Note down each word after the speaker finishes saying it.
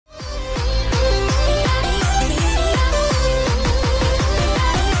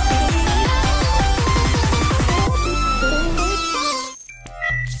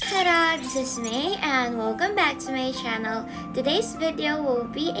channel. Today's video will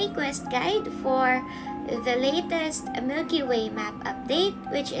be a quest guide for the latest Milky Way map update,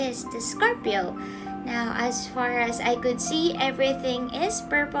 which is the Scorpio. Now, as far as I could see, everything is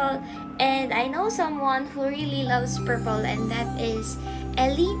purple, and I know someone who really loves purple, and that is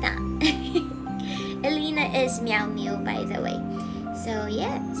Elena. Elena is MEOW, by the way. So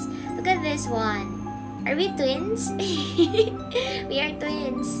yes, look at this one. Are we twins? We are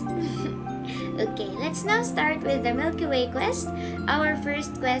twins. Okay, let's now start with the Milky Way quest. Our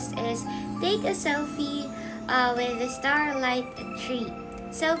first quest is take a selfie with the starlight tree.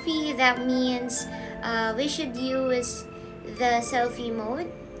 Selfie, that means we should use the selfie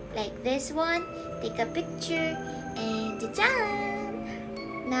mode like this one. Take a picture and ta-da!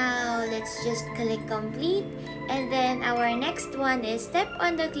 Now let's just click complete, and then our next one is step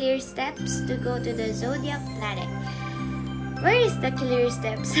on the clear steps to go to the zodiac planet. Where is the clear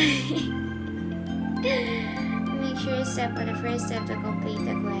steps? Make sure you step on the first step to complete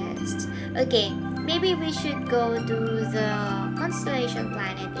the quest. Okay, maybe we should go to the constellation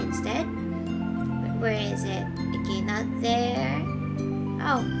planet instead. Where is it? Okay, not there.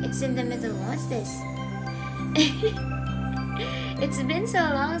 Oh, it's in the middle. What's this? It's been so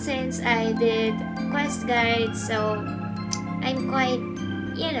long since I did quest guides, so I'm quite,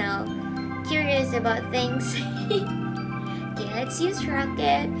 curious about things. Okay, let's use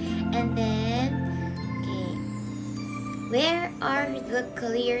rocket, and then, okay, where are the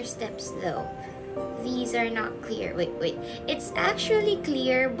clear steps though? These are not clear. Wait. It's actually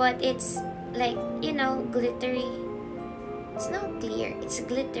clear, but it's like, glittery. It's not clear, it's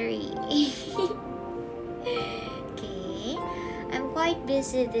glittery. Okay, I'm quite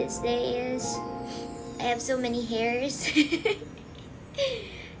busy these days. I have so many hairs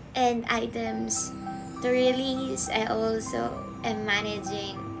and items to release. I also am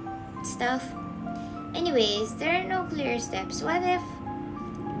managing stuff. Anyways, there are no clear steps. What if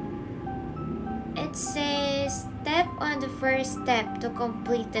it says step on the first step to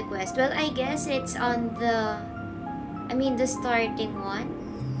complete the quest? Well, I guess it's on the starting one.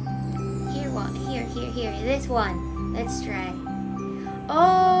 Here, this one. Let's try.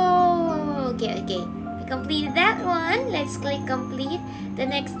 Oh, okay. We completed that one. Let's click complete. The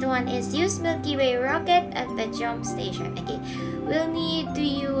next one is use Milky Way rocket at the jump station. Okay, we'll need to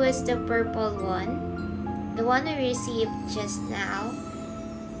use the purple one, the one we received just now.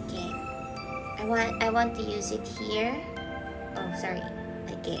 Okay, I want to use it here. Oh, sorry.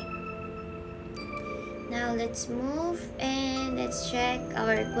 Okay. Now let's move and let's check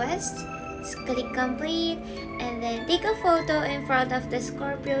our quest. Let's click complete and then take a photo in front of the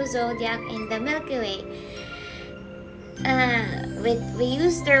Scorpio zodiac in the Milky Way. We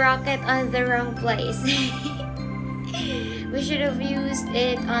used the rocket on the wrong place. We should have used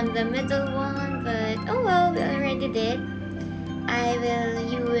it on the middle one, but oh well, we already did. I will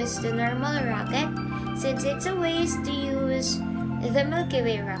use the normal rocket since it's a waste to use the Milky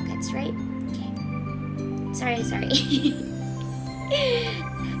Way rockets, right? Okay. Sorry.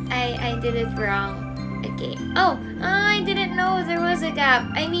 I did it wrong. Okay. Oh, I didn't know there was a gap.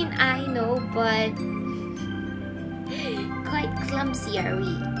 I mean, I know, but quite clumsy are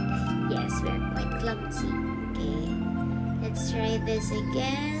we? Yes, we're quite clumsy. Okay. Let's try this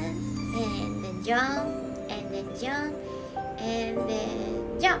again. And then jump. And then jump. And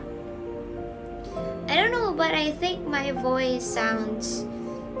then jump. I don't know, but I think my voice sounds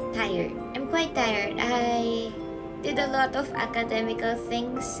tired. I'm quite tired. I did a lot of academical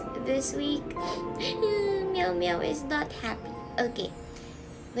things this week. Meow is not happy. Okay,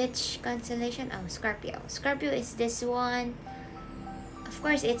 which constellation? Oh, Scorpio. Scorpio is this one. Of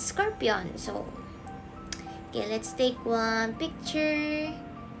course, it's Scorpion. So, okay, let's take one picture.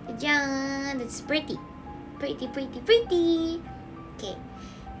 It's pretty. Okay,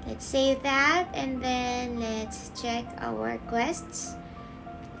 let's save that and then let's check our quests.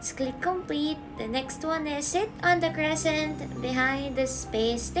 Let's click complete. The next one is sit on the crescent behind the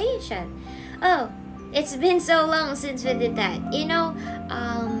space station. Oh, it's been so long since we did that.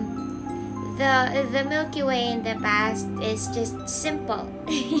 The Milky Way in the past is just simple.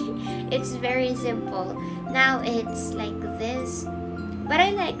 It's very simple. Now it's like this, but I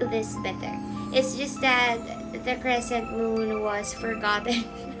like this better. It's just that the crescent moon was forgotten.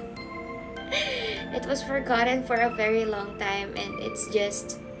 It was forgotten for a very long time, and it's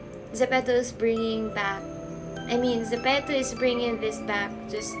just ZEPETOR is bringing ZEPETOR is bringing this back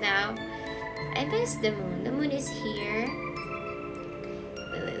just now. I miss the moon. The moon is here.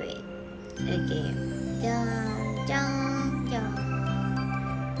 Wait. Okay. Jump.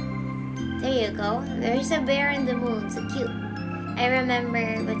 There you go. There's a bear in the moon. So cute. I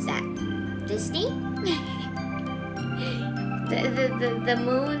remember, what's that? Disney? the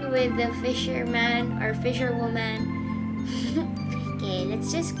moon with the fisherman or fisherwoman. Okay,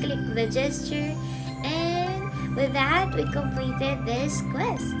 let's just click the gesture, and with that we completed this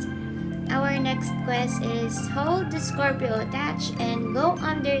quest. Our next quest is hold the Scorpio attached and go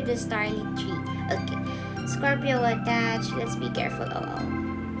under the starlit tree. Okay, Scorpio attached. Let's be careful. Oh.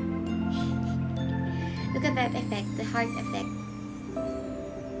 Look at that effect, the heart effect.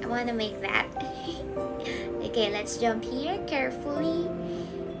 I want to make that. Okay, let's jump here carefully,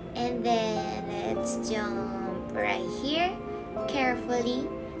 and then let's jump right here carefully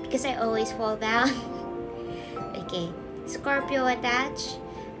because I always fall down. Okay, Scorpio attach.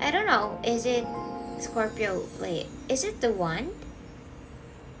 I don't know, is it Scorpio? Wait, is it the one?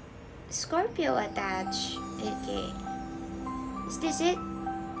 Scorpio attach. Okay, is this it?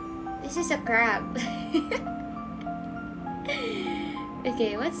 This is a crab.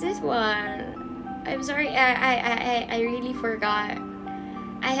 Okay, what's this one? I'm sorry, I really forgot.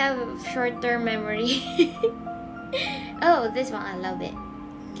 I have short-term memory. Oh, this one, I love it.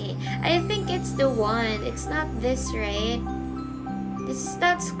 Okay, I think it's the one. It's not this, right? This is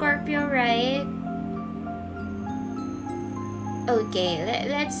not Scorpio, right? Okay,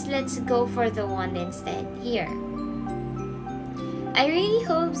 let's go for the one instead. Here. I really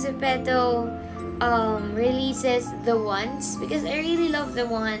hope Zepeto releases the ones because I really love the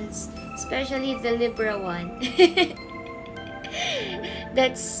ones, especially the Libra one.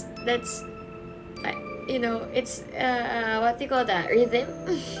 that's you know, it's what do you call that, rhythm.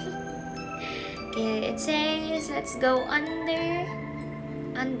 Okay, it says let's go under.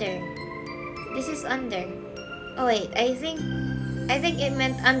 This is under. Oh wait, I think it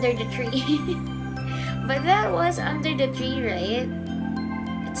meant under the tree. But that was under the tree, right?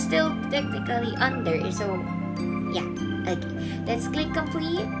 It's still technically under, so yeah. Okay, let's click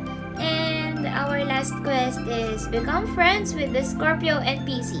complete. And our last quest is become friends with the Scorpio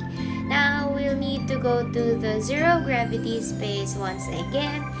NPC. Now we'll need to go to the zero gravity space once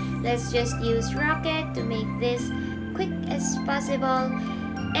again. Let's just use rocket to make this quick as possible.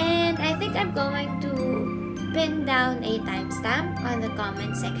 And I think I'm going to pin down a timestamp on the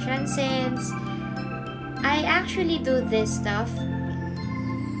comment section since I actually do this stuff.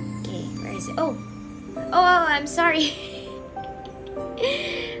 Okay, where is it? Oh, I'm sorry.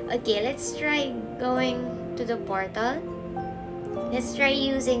 Okay, let's try going to the portal. Let's try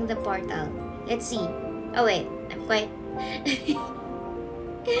using the portal. Let's see. Oh wait, I'm quite...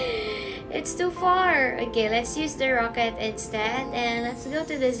 It's too far. Okay, let's use the rocket instead and let's go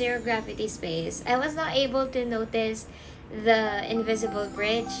to the zero gravity space. I was not able to notice the invisible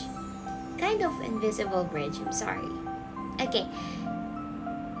bridge. Kind of invisible bridge, I'm sorry. Okay,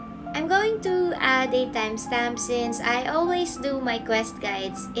 I'm going to add a timestamp since I always do my quest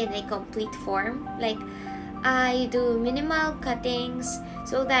guides in a complete form. Like, I do minimal cuttings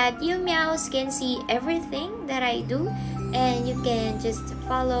so that you meows can see everything that I do and you can just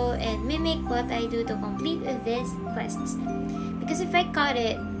follow and mimic what I do to complete these quests. Because if I cut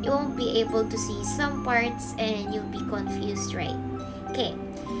it, you won't be able to see some parts and you'll be confused, right? Okay,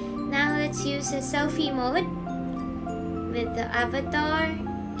 now let's use a selfie mode with the avatar.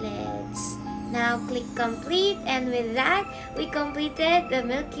 Let's now click complete, and with that, we completed the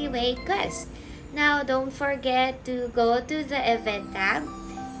Milky Way quest. Now don't forget to go to the event tab,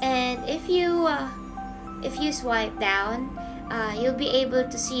 and if you swipe down, you'll be able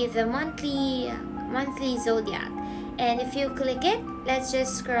to see the monthly zodiac. And if you click it, let's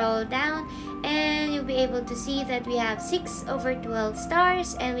just scroll down and you'll be able to see that we have 6/12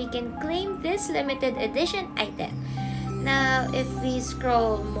 stars and we can claim this limited edition item. Now if we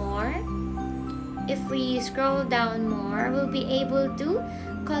scroll down more, we'll be able to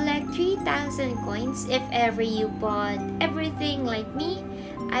collect 3,000 coins if ever you bought everything like me.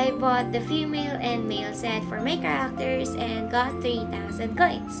 I bought the female and male set for my characters and got 3,000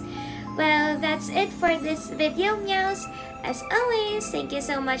 coins. Well, that's it for this video, meows. As always, thank you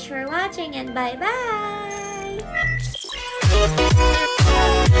so much for watching and bye-bye!